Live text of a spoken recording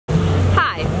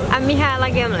I'm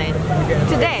Mihaela Gemlin.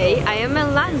 Today I am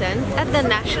in London at the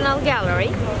National Gallery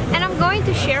and I'm going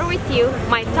to share with you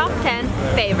my top 10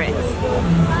 favorites.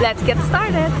 Let's get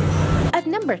started! At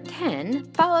number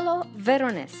 10, Paolo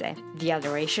Veronese, The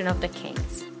Adoration of the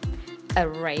Kings. A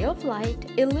ray of light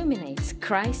illuminates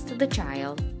Christ the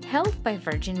Child, held by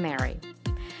Virgin Mary.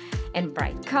 In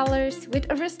bright colors,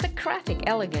 with aristocratic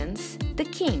elegance, the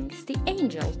kings, the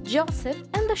angels, Joseph,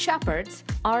 and the shepherds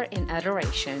are in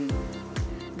adoration.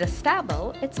 The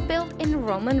stable is built in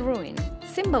Roman ruin,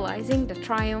 symbolizing the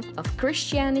triumph of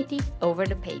Christianity over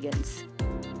the pagans.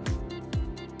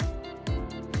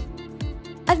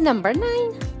 At number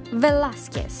 9,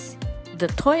 Velasquez, The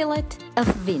Toilet of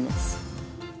Venus.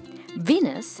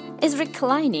 Venus is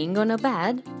reclining on a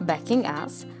bed, backing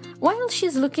us, while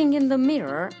she's looking in the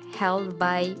mirror held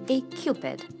by a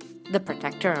Cupid, the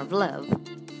protector of love.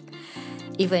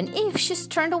 Even if she's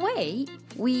turned away,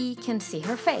 we can see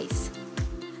her face.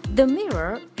 The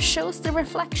mirror shows the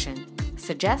reflection,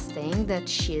 suggesting that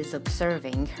she is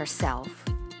observing herself.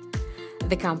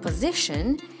 The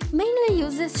composition mainly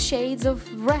uses shades of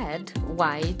red,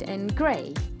 white, and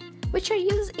gray, which are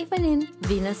used even in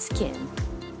Venus' skin.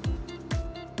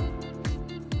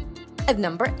 At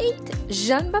number 8,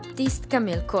 Jean-Baptiste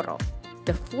Camille Corot,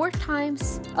 The Four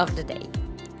Times of the Day.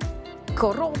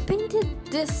 Corot painted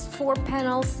these 4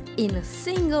 panels in a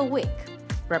single week,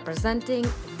 representing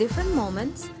different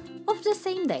moments of the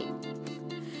same day.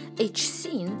 Each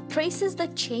scene traces the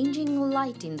changing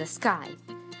light in the sky.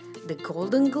 The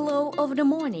golden glow of the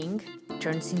morning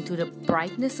turns into the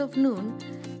brightness of noon,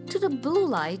 to the blue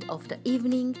light of the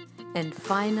evening, and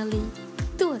finally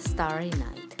to a starry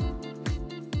night.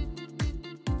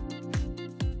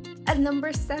 At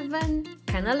number 7,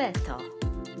 Canaletto,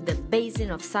 The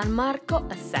Basin of San Marco,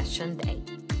 Ascension Day.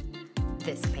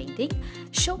 This painting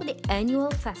showed the annual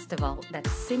festival that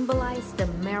symbolized the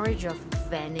marriage of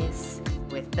Venice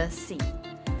with the sea,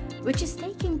 which is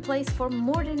taking place for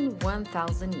more than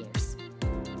 1,000 years.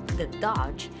 The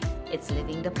Doge is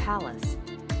leaving the palace.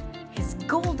 His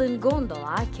golden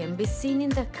gondola can be seen in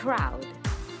the crowd.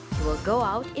 He will go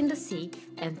out in the sea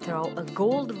and throw a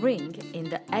gold ring in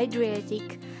the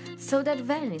Adriatic so that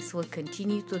Venice will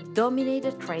continue to dominate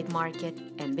the trade market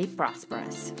and be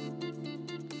prosperous.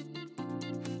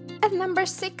 At number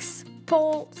 6,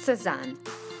 Paul Cézanne,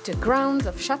 The Grounds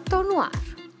of Chateau Noir.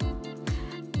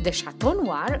 The Chateau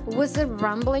Noir was a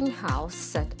rambling house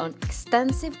set on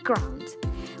extensive grounds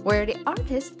where the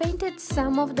artist painted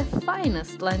some of the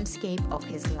finest landscape of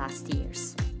his last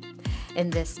years. In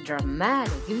this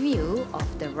dramatic view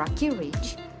of the rocky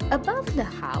ridge, above the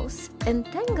house,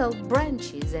 entangled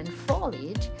branches and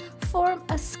foliage form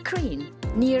a screen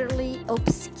nearly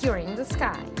obscuring the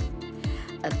sky.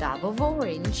 A dab of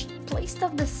orange placed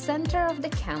off the center of the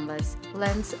canvas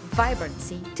lends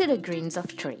vibrancy to the greens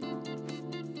of tree.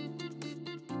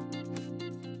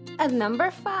 At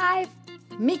number 5,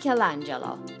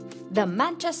 Michelangelo, The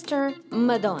Manchester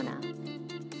Madonna.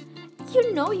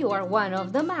 You know you are one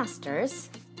of the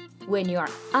masters when your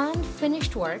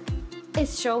unfinished work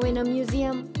is shown in a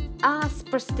museum as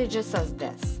prestigious as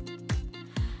this.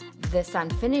 This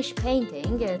unfinished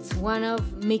painting is one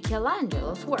of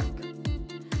Michelangelo's work.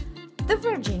 The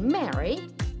Virgin Mary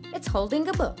is holding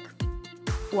a book,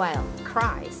 while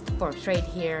Christ, portrayed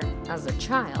here as a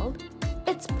child,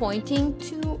 it's pointing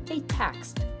to a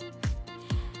text.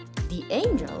 The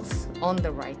angels on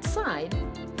the right side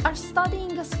are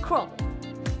studying a scroll,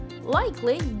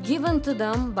 likely given to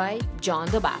them by John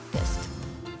the Baptist.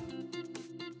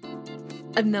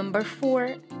 At number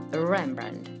 4,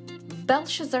 Rembrandt,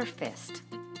 Belshazzar Feast.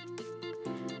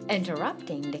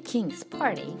 Interrupting the king's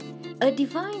party, a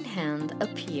divine hand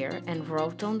appeared and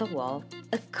wrote on the wall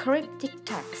a cryptic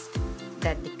text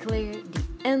that declared the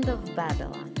end of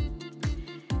Babylon.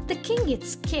 The king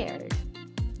is scared,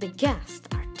 the guests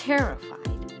are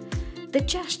terrified, the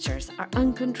gestures are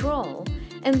uncontrolled,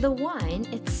 and the wine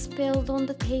is spilled on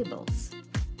the tables.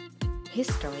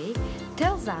 History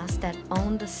tells us that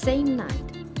on the same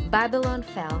night, Babylon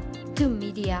fell to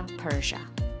Media Persia.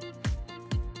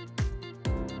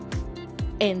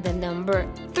 In the number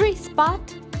 3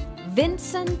 spot,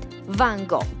 Vincent van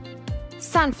Gogh,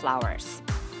 Sunflowers.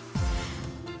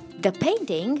 The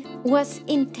painting was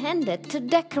intended to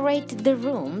decorate the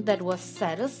room that was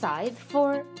set aside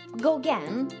for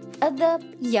Gauguin at the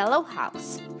Yellow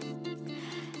House.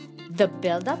 The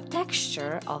build-up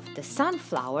texture of the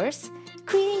sunflowers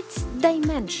creates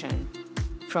dimension,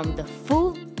 from the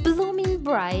full blooming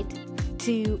bright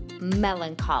to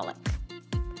melancholic.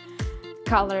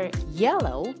 Color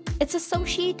yellow is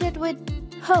associated with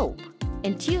hope,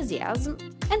 enthusiasm,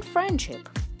 and friendship.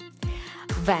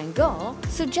 Van Gogh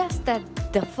suggests that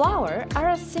the flowers are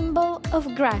a symbol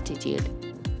of gratitude.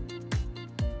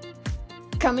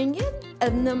 Coming in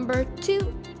at number 2,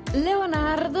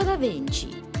 Leonardo da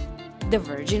Vinci, the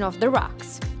Virgin of the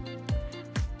Rocks.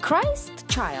 Christ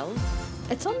child,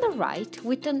 it's on the right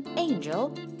with an angel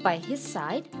by his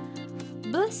side,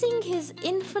 blessing his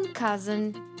infant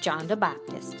cousin John the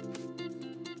Baptist.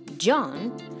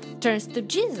 John turns to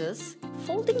Jesus,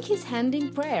 folding his hand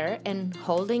in prayer and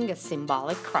holding a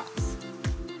symbolic cross.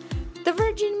 The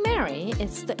Virgin Mary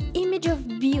is the image of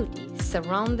beauty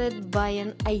surrounded by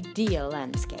an ideal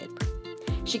landscape.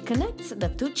 She connects the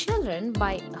two children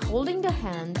by holding the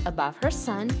hand above her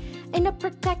son in a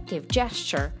protective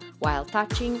gesture while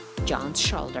touching John's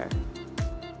shoulder.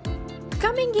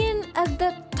 Coming in at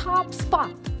the top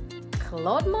spot,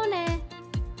 Claude Monet,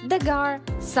 the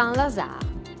St-Lazare.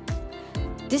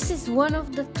 This is one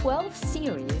of the 12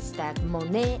 series that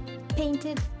Monet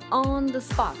painted on the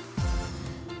spot.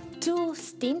 2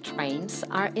 steam trains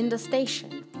are in the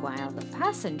station while the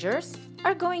passengers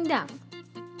are going down.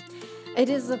 It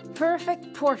is a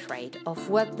perfect portrait of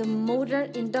what the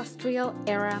modern industrial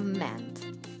era meant.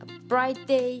 A bright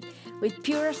day with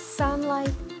pure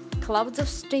sunlight, clouds of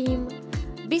steam,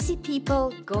 busy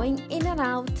people going in and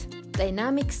out,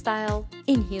 dynamic style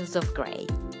in hues of gray.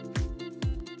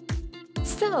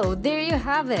 So there you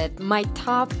have it, my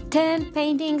top 10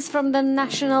 paintings from the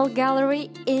National Gallery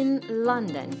in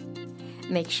London.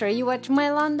 Make sure you watch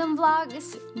my London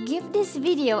vlogs, give this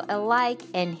video a like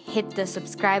and hit the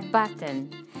subscribe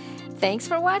button. Thanks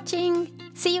for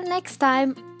watching. See you next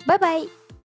time. Bye bye.